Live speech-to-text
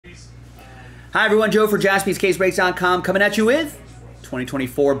Hi everyone, Joe for JaspysCaseBreaks.com coming at you with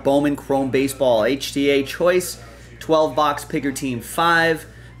 2024 Bowman Chrome Baseball HTA Choice 12-box Picker Team 5,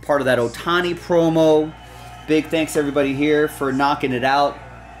 part of that Ohtani promo. Big thanks to everybody here for knocking it out.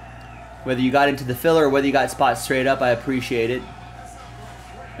 Whether you got into the filler or whether you got spots straight up, I appreciate it.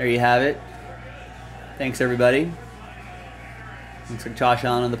 There you have it. Thanks everybody. Looks like Josh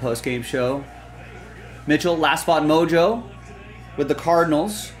Allen on the post-game show. Mitchell, last spot mojo with the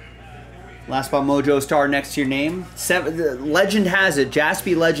Cardinals. Last spot mojo star next to your name. Legend has it,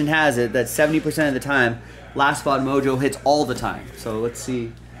 Jaspy legend has it, that 70% of the time, last spot mojo hits all the time. So let's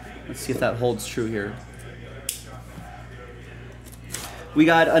see if that holds true here. We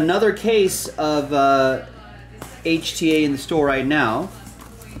got another case of HTA in the store right now.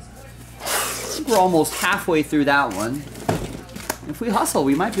 I think we're almost halfway through that one. If we hustle,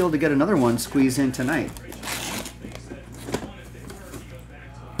 we might be able to get another one squeezed in tonight.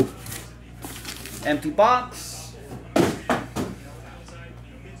 Empty box.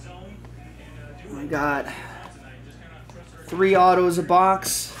 We got 3 autos a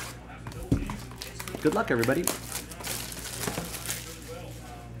box. Good luck, everybody.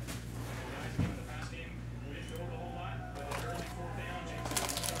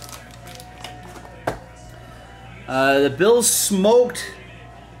 The Bills smoked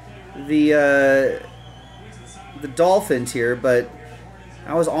the Dolphins here, but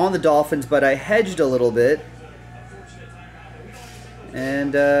I was on the Dolphins, but I hedged a little bit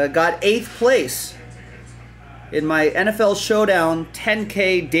and got 8th place in my NFL Showdown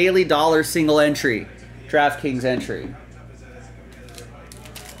 10K daily dollar single entry, DraftKings entry.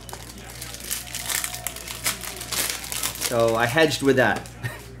 So I hedged with that.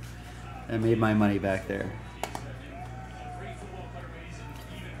 I made my money back there.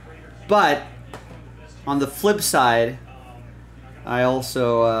 But on the flip side, I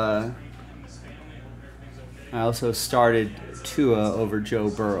also started Tua over Joe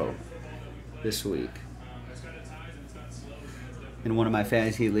Burrow this week in one of my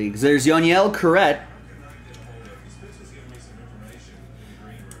fantasy leagues. There's Yoniel Corrette,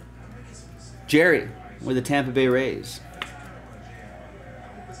 Jerry with the Tampa Bay Rays.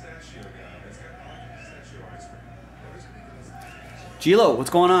 Gilo, what's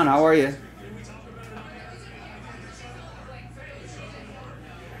going on? How are you?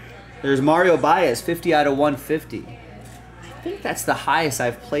 There's Mario Baez, 50 out of 150. I think that's the highest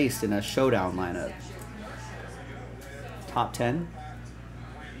I've placed in a showdown lineup. Top 10.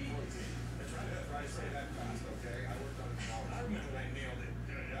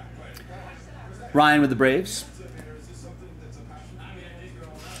 Ryan with the Braves.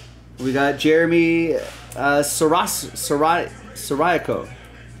 We got Jeremy Soriaco.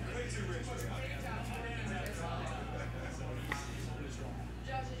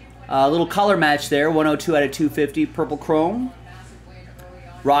 A little color match there, 102 out of 250, purple chrome.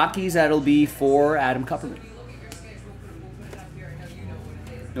 Rockies, that'll be for Adam Kupperman.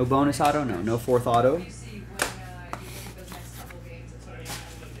 No bonus auto? No 4th auto.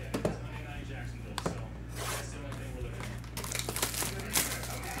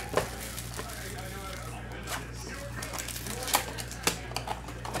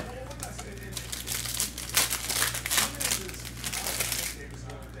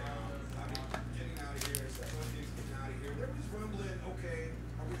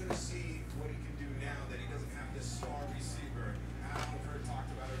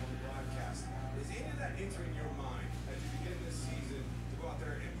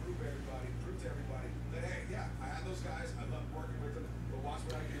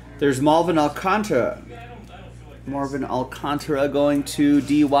 There's Marvin Alcantara. Marvin Alcantara going to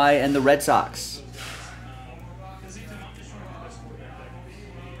DY and the Red Sox.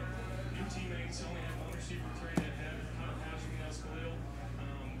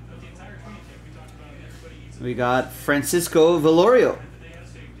 We got Francisco Velorio.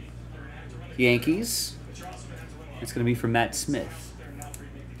 Yankees. It's going to be for Matt Smith.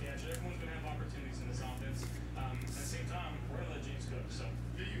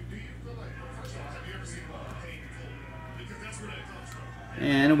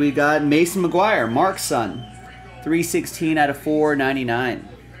 And we got Mason McGuire, Mark's son, 316 out of 499.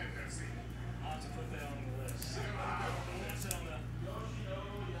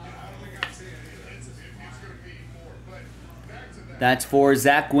 That's for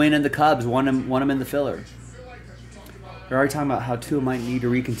Zach Gwynn and the Cubs. Won him in the filler. They're already talking about how Tua might need to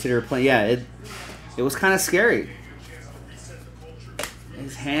reconsider playing. Yeah, it was kind of scary.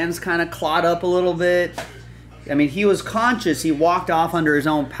 His hands kind of clawed up a little bit. I mean, he was conscious. He walked off under his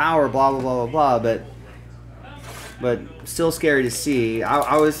own power, blah, blah, blah, blah, blah. But still scary to see.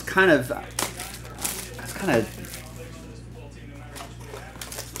 I was kind of kind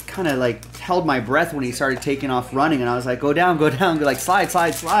of like held my breath when he started taking off running, and I was like, go down, go like slide,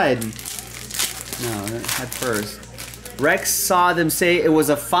 slide, slide. And no, at first. Rex saw them say it was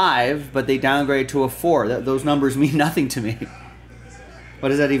a 5, but they downgraded to a 4. Those numbers mean nothing to me. What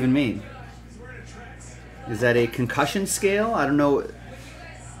does that even mean? Is that a concussion scale? I don't know.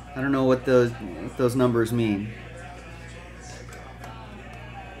 I don't know what those numbers mean.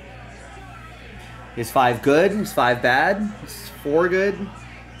 Is 5 good? Is 5 bad? Is 4 good?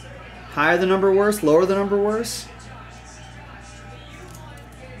 Higher the number worse? Lower the number worse?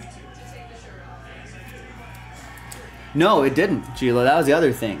 No, it didn't, Gila. That was the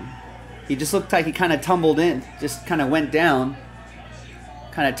other thing. He just looked like he kind of tumbled in, just kind of went down,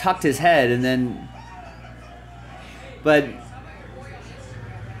 kind of tucked his head, and then... But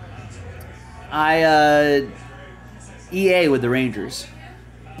I EA with the Rangers.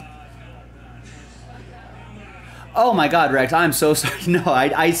 Oh my God, Rex, I'm so sorry. No,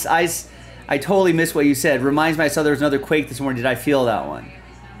 I totally missed what you said. Reminds me I saw there was another quake this morning. Did I feel that one?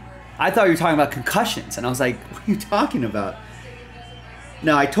 I thought you were talking about concussions, and I was like, what are you talking about?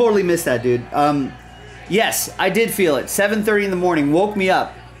 No, I totally missed that, dude. Yes, I did feel it. 7:30 in the morning woke me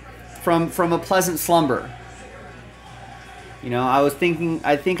up from a pleasant slumber. You know, I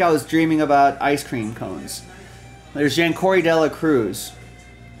think I was dreaming about ice cream cones. There's Giancory de la Cruz.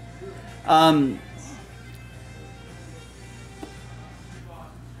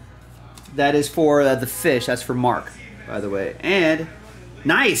 That is for the fish. That's for Mark, by the way. And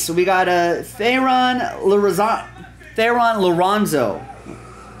nice. We got a Theron Lorenzo.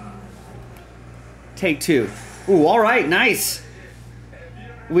 Take 2. Ooh, all right, nice.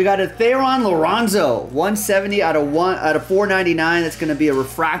 We got a Theron Lorenzo, 170 out of 499. That's going to be a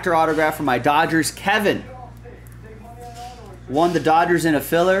refractor autograph for my Dodgers. Kevin won the Dodgers in a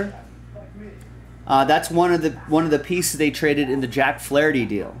filler. That's one of the pieces they traded in the Jack Flaherty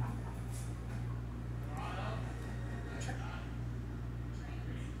deal.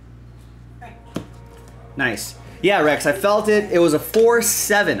 Nice. Yeah, Rex, I felt it. It was a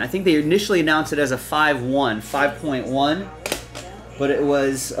 4.7. I think they initially announced it as a 5.1, 5.1. But it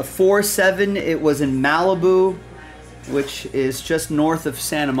was a 4.7. It was in Malibu, which is just north of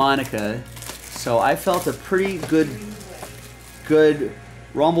Santa Monica. So I felt a pretty good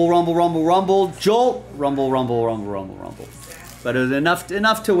rumble, rumble, rumble, rumble, jolt, rumble, rumble, rumble, rumble, rumble. But it was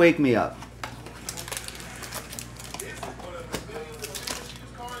enough to wake me up.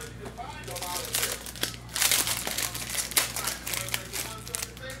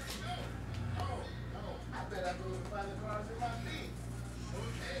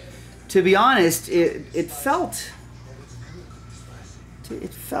 To be honest, it felt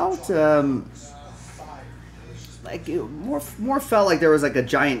like it more felt like there was like a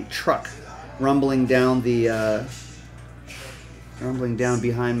giant truck rumbling down behind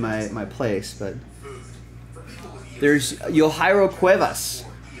my place. But there's Yohairo Cuevas,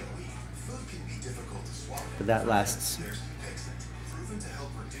 but that lasts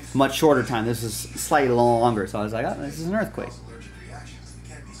much shorter time. This is slightly longer, so I was like, oh, this is an earthquake.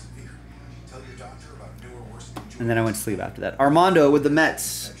 And then I went to sleep after that. Armando with the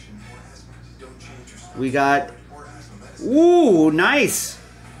Mets. We got... Ooh, nice.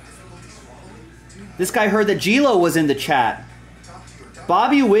 This guy heard that Gilo was in the chat.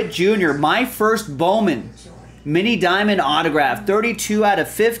 Bobby Witt Jr., my first Bowman. Mini Diamond autograph. 32 out of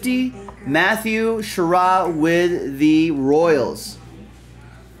 50. Matthew Shara with the Royals.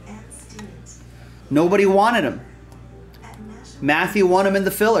 Nobody wanted him. Matthew won him in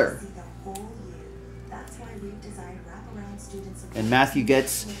the filler. And Matthew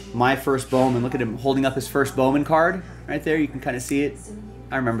gets my first Bowman. Look at him holding up his first Bowman card right there. You can kind of see it.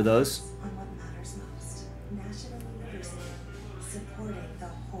 I remember those.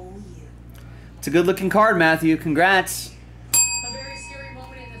 It's a good looking card, Matthew. Congrats.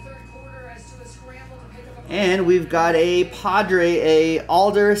 And we've got a Padre, a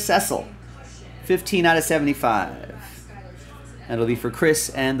Alder Cecil. 15 out of 75. That'll be for Chris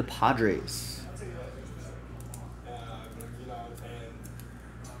and the Padres.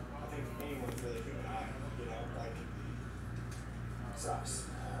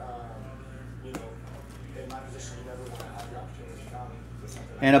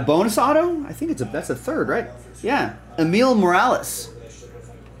 And a bonus auto? I think that's a third, right? Yeah. Emil Morales.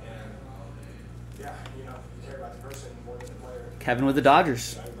 Kevin with the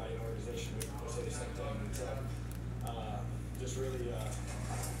Dodgers.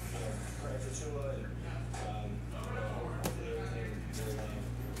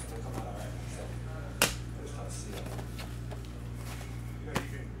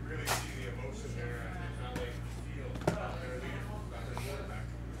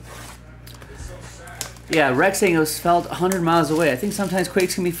 Yeah, Rex saying it was felt 100 miles away. I think sometimes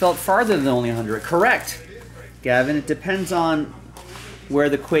quakes can be felt farther than only 100. Correct, Gavin. It depends on where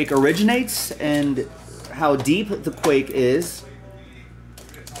the quake originates and how deep the quake is,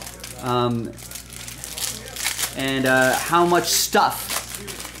 and how much stuff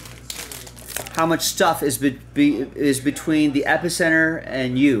is between the epicenter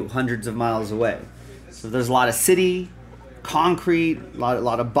and you, hundreds of miles away. So there's a lot of city, concrete, a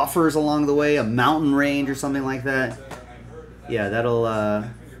lot of buffers along the way, a mountain range or something like that. Yeah,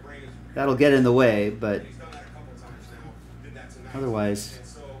 that'll get in the way, but otherwise,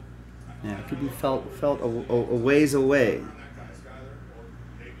 yeah, it could be felt a ways away.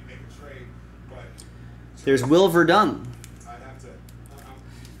 There's Will Verdung.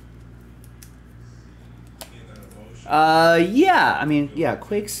 Yeah, I mean, yeah,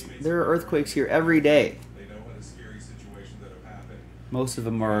 quakes, there are earthquakes here every day. Most of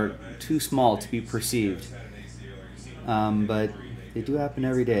them are too small to be perceived, but they do happen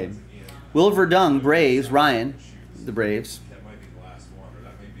every day. Will Verdung, Braves, Ryan, the Braves.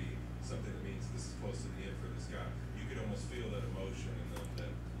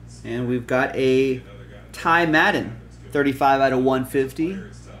 And we've got a Ty Madden, 35 out of 150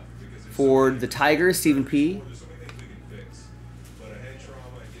 for the Tigers, Stephen P.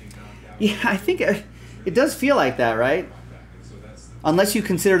 Yeah, I think it does feel like that, right? Unless you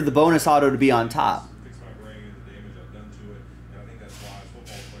consider the bonus auto to be on top.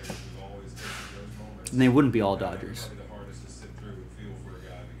 And they wouldn't be all Dodgers.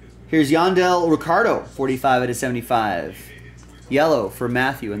 Here's Yandel Ricardo, 45 out of 75. Yellow for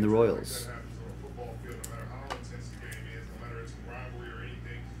Matthew and the Royals.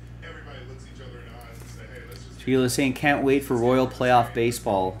 Sheila saying can't wait for Royal playoff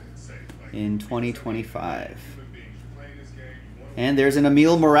baseball in 2025. And there's an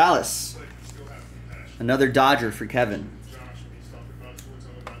Emil Morales, another Dodger for Kevin.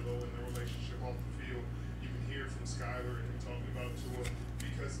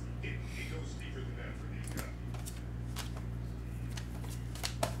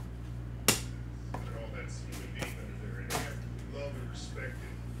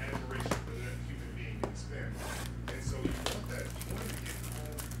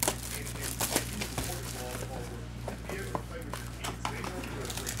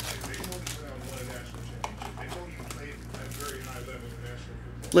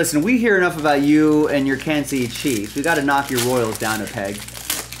 Listen, we hear enough about you and your Kansas City Chiefs. We got to knock your Royals down a peg.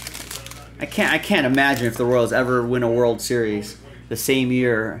 I can't imagine if the Royals ever win a World Series the same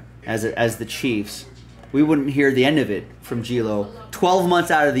year as the Chiefs. We wouldn't hear the end of it from Gilo 12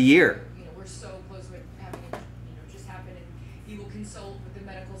 months out of the year. You know, we're so close with having it, just happen, and he will consult with the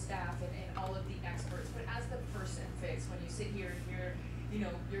medical staff and all of the experts. But as the person, Fix, when you sit here and hear,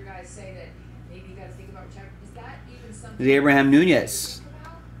 your guys say that maybe you got to think about retirement, is that even something? Abraham Nunez.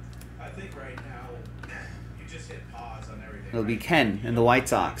 I think right now you just hit pause on everything. It'll be Ken and the White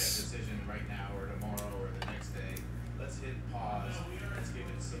Sox. Decision right now or tomorrow or the next day. Let's hit pause. Let's give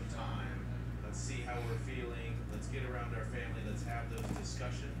it some time. Let's see how we're feeling. Let's get around our family. Let's have those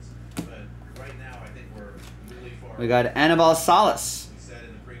discussions. But right now, I think we're really far. We got Anibal Salas. We said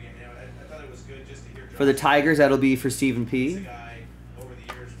in the pregame. I thought it was good just to hear. For the Tigers, that'll be for Stephen P. He's a guy over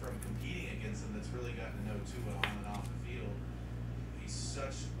the years from competing against him that's really gotten to know too on and off the field. He's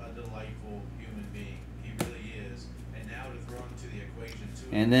such a delightful human being. He really is. And now to throw him to the equation too.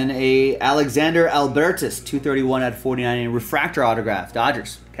 And then a Alexander Albertus, 231 out of 49, and refractor autograph.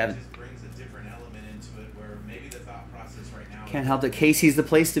 Dodgers, Kevin. Just brings a different element into it where maybe the thought process right now. Can't help that Casey's the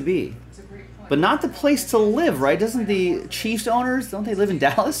place to be. It's a great point. But not the place to live, right? Doesn't the Chiefs owners, don't they live in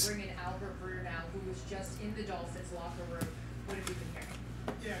Dallas? Bring in Albert Breer now, who was just in the Dolphins locker room. What have you been hearing?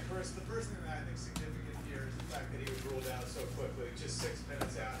 Yeah, Chris, the first thing that I think is significant here is the fact that he was ruled out so quickly, just 6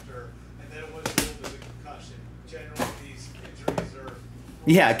 minutes after, and then it was ruled as a concussion. Generally, these injuries are...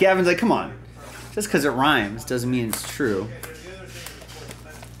 Yeah, Gavin's like, come on. Just because it rhymes doesn't mean it's true. Yeah, the other thing is, of course,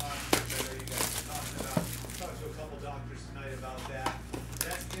 mental posture, that you guys are talking about. Talked to a couple doctors tonight about that.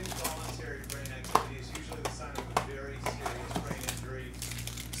 That involuntary brain activity is usually the sign of a very serious brain injury.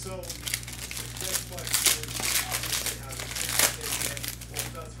 So, the first question is, obviously, how this thing is taken in. Well,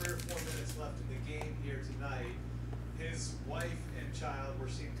 about 3 or 4 minutes left in the game here tonight. His wife and child were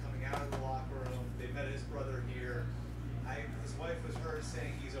seen coming out of the locker room. They met his brother here. His wife was heard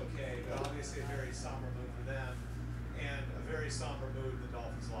saying he's okay, but obviously a very somber mood for them, and a very somber mood in the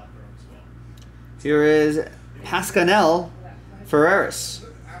Dolphins locker room as well. Here is Pascanel Ferreris.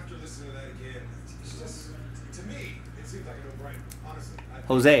 After listening to that again, it's just, to me, it seems like a no-brainer. Honestly,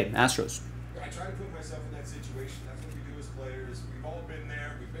 Jose, Astros. I try to put myself in that situation. That's what we do as players. We've all been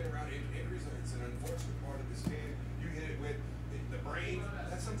there. We've been around injuries. It's an unfortunate part brain.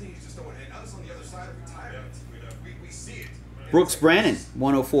 That's something you just don't want. And us on the other side of retirement, we see it. Brooks Brannon,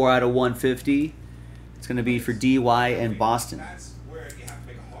 104 out of 150. It's going to be for DY and Boston. That's where you have to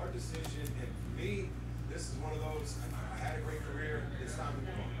make a hard decision. And for me, this is one of those. I had a great career. It's time to move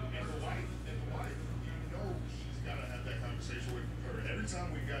on. And the wife, you know, she's got to have that conversation with her. Every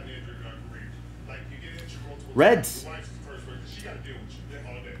time we've gotten injured in our career, like you get injured multiple Reds. times, the wife's the first one. She got to deal with you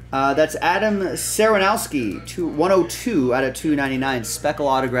all day. That's Adam Saranowski, 102 out of 299. Speckle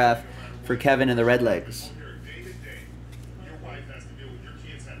autograph for Kevin and the Redlegs. Day to day, your wife has to deal with, your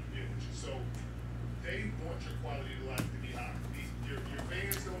kids have to deal with you. So they want your quality of life to be high. Your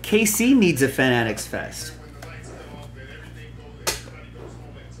fans don't. KC needs a Fanatics Fest. When the lights cut off and everything goes, everybody goes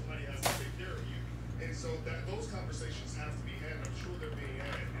home and somebody has to take care of you. And so those conversations have to be had. I'm sure they're being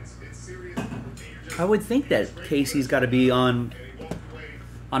had. It's serious. I would think that KC's got to be on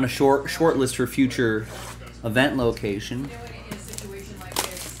a short list for future event location. You know, in a situation like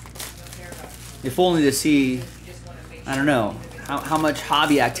this, you don't care about it. If only to see, You just want to make I don't know, how much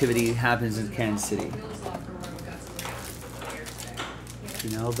hobby activity happens in Kansas City. Bill's locker room got some reactions from players today.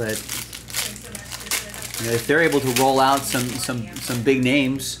 You know, but Thanks so much for you know, if they're able to roll out some big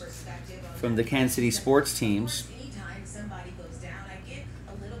names from the Kansas City sports teams, Anytime somebody goes down, I get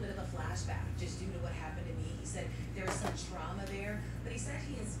a little bit of a flashback just due to what happened to me. He said there was some trauma there, but he said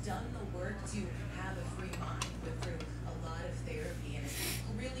he has done the work to have a free mind, went through a lot of therapy, and is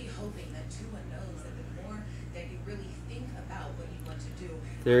really hoping that Tua knows that the more that you really think about what you want to do.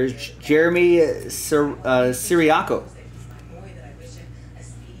 there's Jeremy Siriaco. He's my boy, that I wish him a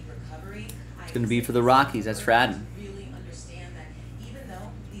speedy recovery. It's going to be for the Rockies. That's for Adam. Really understand that even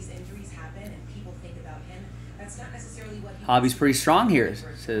though these injuries happen and people think about him, that's not necessarily what he Hobby's pretty strong here,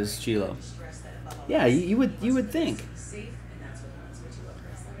 says Gilo. Yeah, you would think. safe, and that's what you look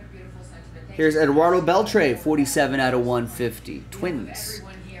for. What a beautiful sentiment. Thank Here's you. Eduardo Beltre, 47 out of 150. You know, Twins.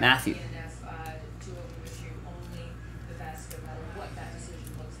 everyone here at Matthew. TNF, Tua, we wish you only the best, no matter what that decision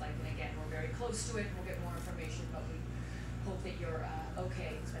looks like. And again, we're very close to it. We'll get more information, but we hope that you're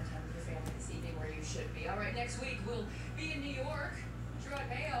okay and spend time with your family this evening where you should be. All right, next week we'll be in New York. Drew at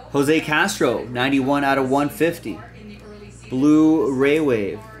Mayo. Jose Castro, 91 out of 150. In the early season. Blue Ray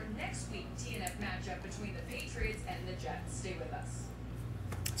Wave. Our next week TNF matchup between the Patriots and the Jets. Stay with us.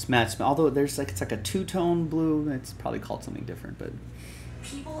 It's Matt Smith. Although it's like a two-tone blue. It's probably called something different, but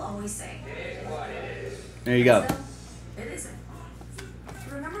People always say, there you go. it isn't.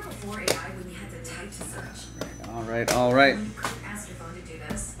 Remember before AI when you had to type to search? All right, all right. When you couldn't ask your phone to do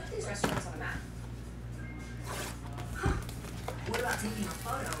this? Put these restaurants on a map. Huh. What about taking a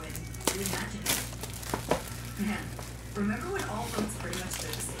photo and reimagining it? Man, remember when all phones pretty much did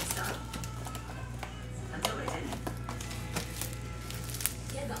the same stuff? Until they didn't.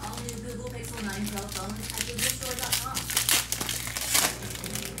 Get the all-new Google Pixel 9 Pro phone at googlestore.com.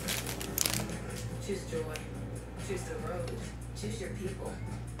 Choose joy. Choose the road. Choose your people.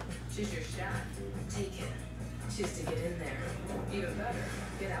 Choose your shot. Take it. Choose to get in there. Even better,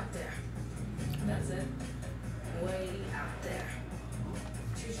 get out there. That's it. Way out there.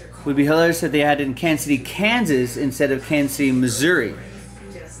 Choose your Would be hilarious if they had it in Kansas City, Kansas instead of Kansas City, Missouri.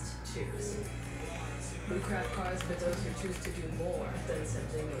 Just choose. We craft cars for those who choose to do more than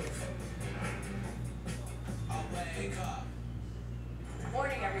simply move.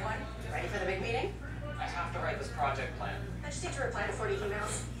 Morning, everyone. Ready for the big meeting? I have to write this project plan. I just need to reply to 40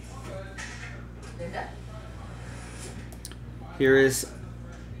 emails. Linda? Here is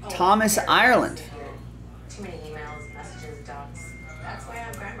Thomas Ireland. Too many emails, messages, docs. That's why I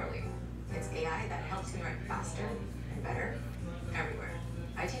have Grammarly. It's AI that helps me write faster and better everywhere.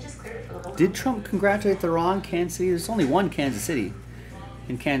 IT just cleared it for the whole Did Trump congratulate the wrong Kansas City? There's only one Kansas City.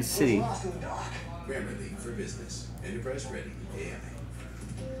 In Kansas City. Grammarly for business. Enterprise ready. AI.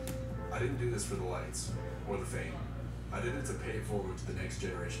 I didn't do this for the lights or the fame. I did it to pay it forward to the next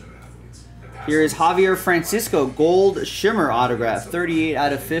generation of athletes. And pass Here is on Javier Francisco, gold shimmer autograph, 38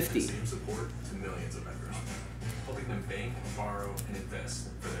 out of 50. the same support to millions of members, helping them bank, borrow, and invest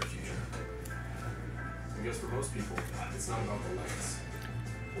for their future. I guess for most people, it's not about the lights.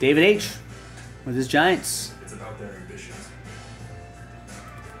 David H. with his Giants. It's about their ambitions.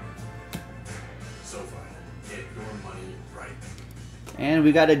 SoFi, get your money right. And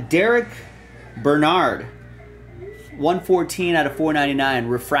we got a Derek Bernard, 114 out of 499,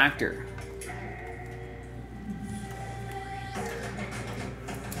 refractor.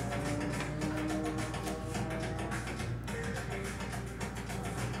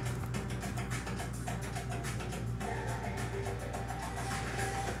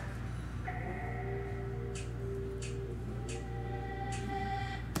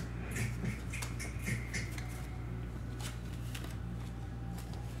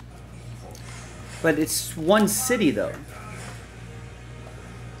 But it's one city, though.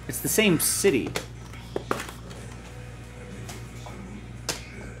 It's the same city.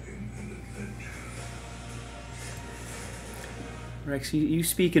 Rex, you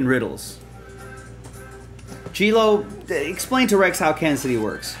speak in riddles. Gilo, explain to Rex how Kansas City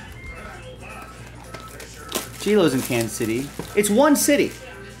works. Gilo's in Kansas City. It's one city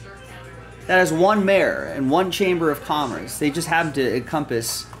that has one mayor and one chamber of commerce. They just happen to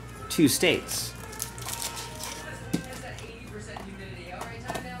encompass 2 states.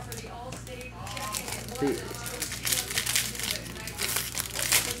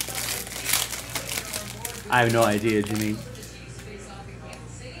 I have no idea, Jimmy.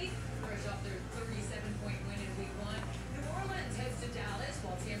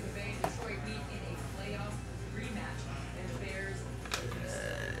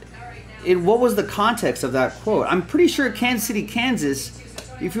 What was the context of that quote? I'm pretty sure Kansas City, Kansas,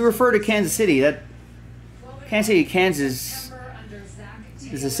 if you refer to Kansas City, that Kansas City, Kansas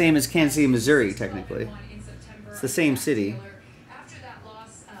is the same as Kansas City, Missouri, technically. It's the same city.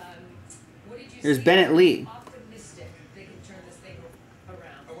 Here's Bennett Lee.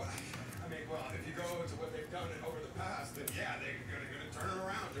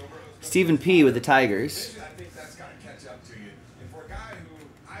 Stephen P. with the Tigers. I think that's got to catch up to you. And for a guy who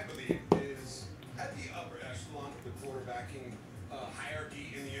I believe is at the upper echelon of the quarterbacking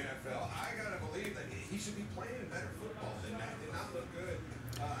hierarchy in the NFL, I got to believe that he should be playing better football than that. Did not look good.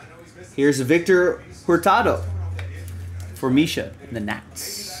 I know he's missing. Here's Victor Hurtado for Misha and the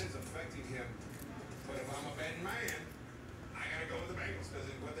Nats.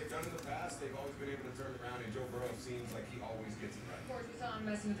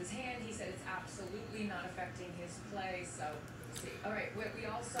 Messing with his hand, he said it's absolutely not affecting his play. So, let's see. All right, we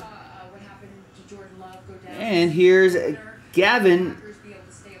all saw what happened to Jordan Love go down. And here's Gavin.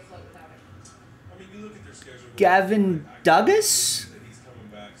 Gavin Douglas.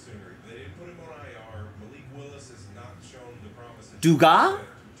 Dugas?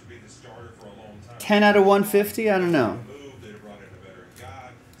 10 out of 150. I don't know.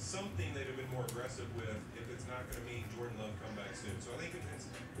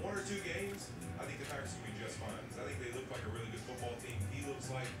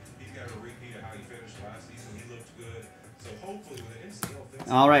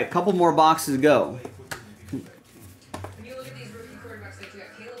 All right, couple more boxes to go. When you look at these rookie quarterbacks, like you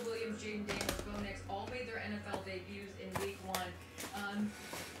got Caleb Williams, Jaden Daniels, Bowman, all made their NFL debuts in Week 1.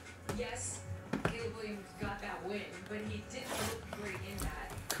 Yes, Caleb Williams got that win, but he didn't look great in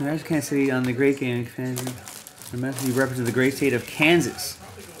that. Congrats, Kansas City, on the great game. You represent the great state of Kansas.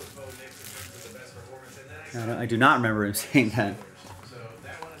 I do not remember him saying that.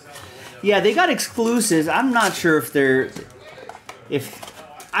 Yeah, they got exclusives. I'm not sure if they're...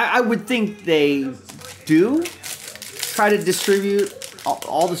 I would think they do try to distribute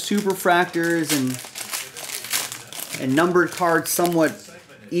all the superfractors and numbered cards somewhat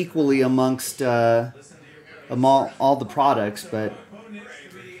equally amongst all the products, but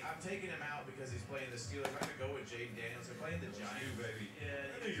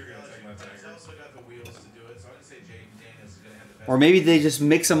or maybe they just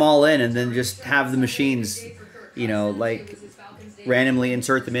mix them all in and then just have the machines, you know, like randomly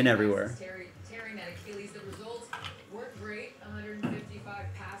insert them in everywhere.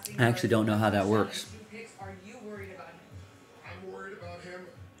 I actually don't know how that works. I'm worried about him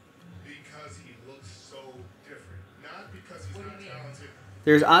because he looks so different. Not because he's not talented.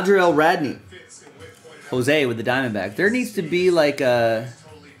 There's Adriel Radney. Jose with the Diamondback. There needs to be like a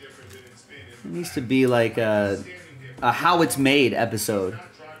How It's Made episode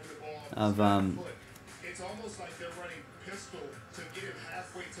of It's almost like they're running pistol to get him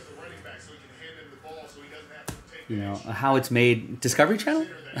halfway to the running back so he can hand him the ball so he doesn't have to take you know, a How It's Made Discovery Channel?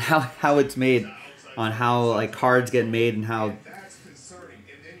 How it's made, on how like cards get made and how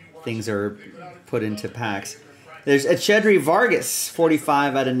things are put into packs. There's Echedri Vargas,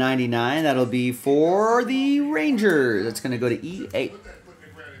 45 out of 99. That'll be for the Rangers. That's going to go to EA.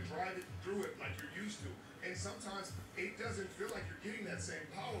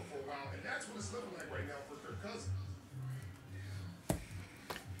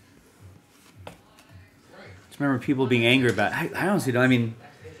 Just remember people being angry about it. I honestly don't. I mean,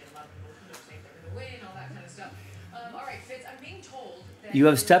 you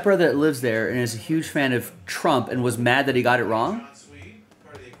have a stepbrother that lives there and is a huge fan of Trump and was mad that he got it wrong.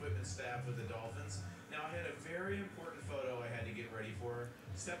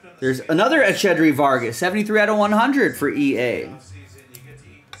 There's another Echedri Vargas, 73 out of 100 for EA.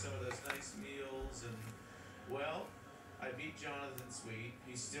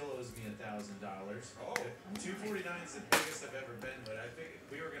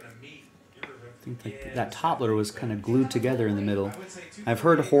 I think like that top loader was kind of glued together in the middle. I've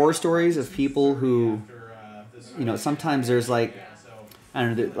heard horror stories of people who, you know, sometimes there's like, I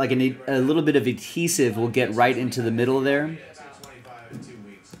don't know, like a little bit of adhesive will get right into the middle there.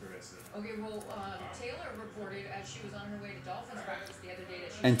 Okay, well, Taylor reported as she was on her way to Dolphins practice the other day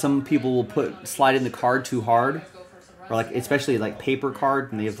that she And some people will slide in the card too hard, or like especially like paper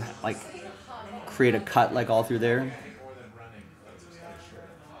card, and they have to like create a cut like all through there.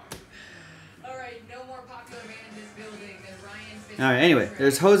 All right, no more popular man in this building than Ryan. All right, anyway,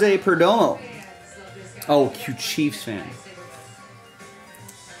 there's Jose Perdomo. Oh, cute Chiefs fan.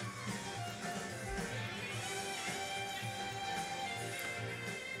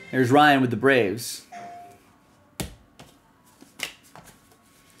 There's Ryan with the Braves.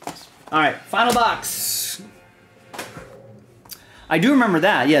 All right, final box. I do remember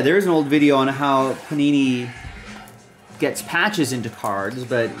that. Yeah, there is an old video on how Panini gets patches into cards,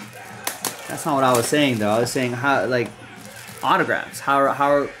 but that's not what I was saying, though. I was saying how, like, autographs.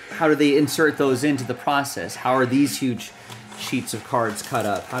 How do they insert those into the process? How are these huge sheets of cards cut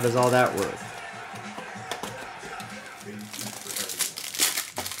up? How does all that work?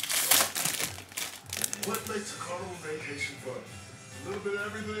 What makes a carnival vacation fun? A little bit of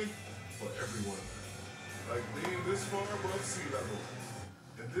everything for everyone. Like being this far above sea level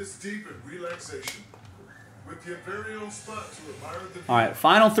and this deep in relaxation. With your very own spot to admire the view. All right,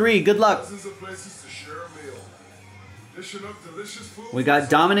 final three. Good luck. Dozens of places to share a meal. Dishing up delicious food. We got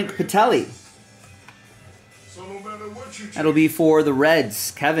Dominic Patelli. So no matter what you choose, That'll be for the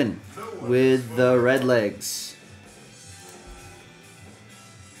Reds. Kevin with the Red Legs.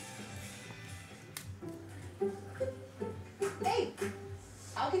 Hey,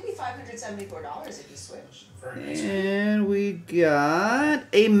 I'll give you $574 if you switch. And we got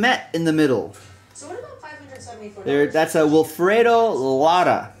a Met in the middle. So what about $574? There, that's a Wilfredo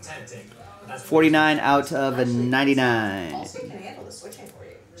Lara. 49 out of a 99. Also, can handle the switching for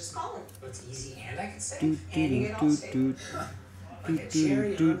you. Just call him. It's easy and I can say. And you get all saved.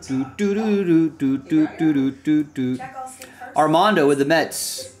 Check all state first. Armando with the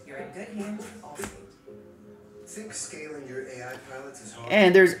Mets. You're in good hands with all state. Think scaling your AI pilots is hard.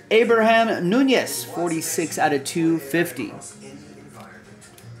 And there's Abraham Nunez, 46 out of 250. Any environment.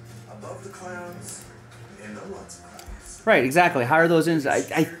 Above the clouds and on lots of clouds. Right, exactly. How are those in?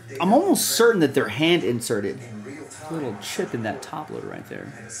 I'm almost certain that they're hand inserted. In real A time. little chip in that top loader right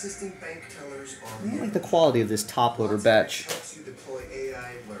there. And assisting bank tellers I on like the quality of this top loader batch. helps you deploy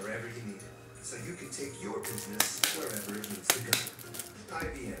AI wherever you need it. So you can take your business wherever it needs to go.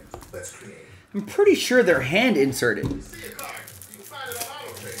 IBM, let's create. I'm pretty sure they're hand inserted.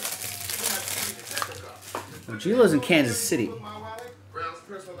 Well, Gilo's in Kansas City.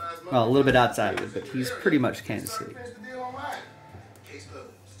 Well, a little bit outside of it, but he's pretty much Kansas City.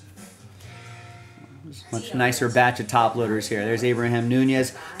 Much nicer batch of top loaders here. There's Abraham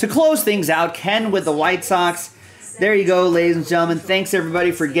Nunez. To close things out, Ken with the White Sox. There you go, ladies and gentlemen. Thanks,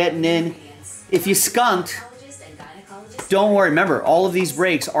 everybody, for getting in. If you skunked, don't worry. Remember, all of these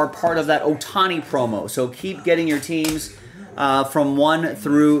breaks are part of that Ohtani promo. So keep getting your teams from 1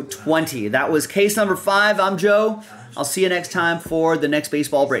 through 20. That was case number 5. I'm Joe. I'll see you next time for the next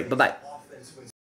baseball break. Bye-bye.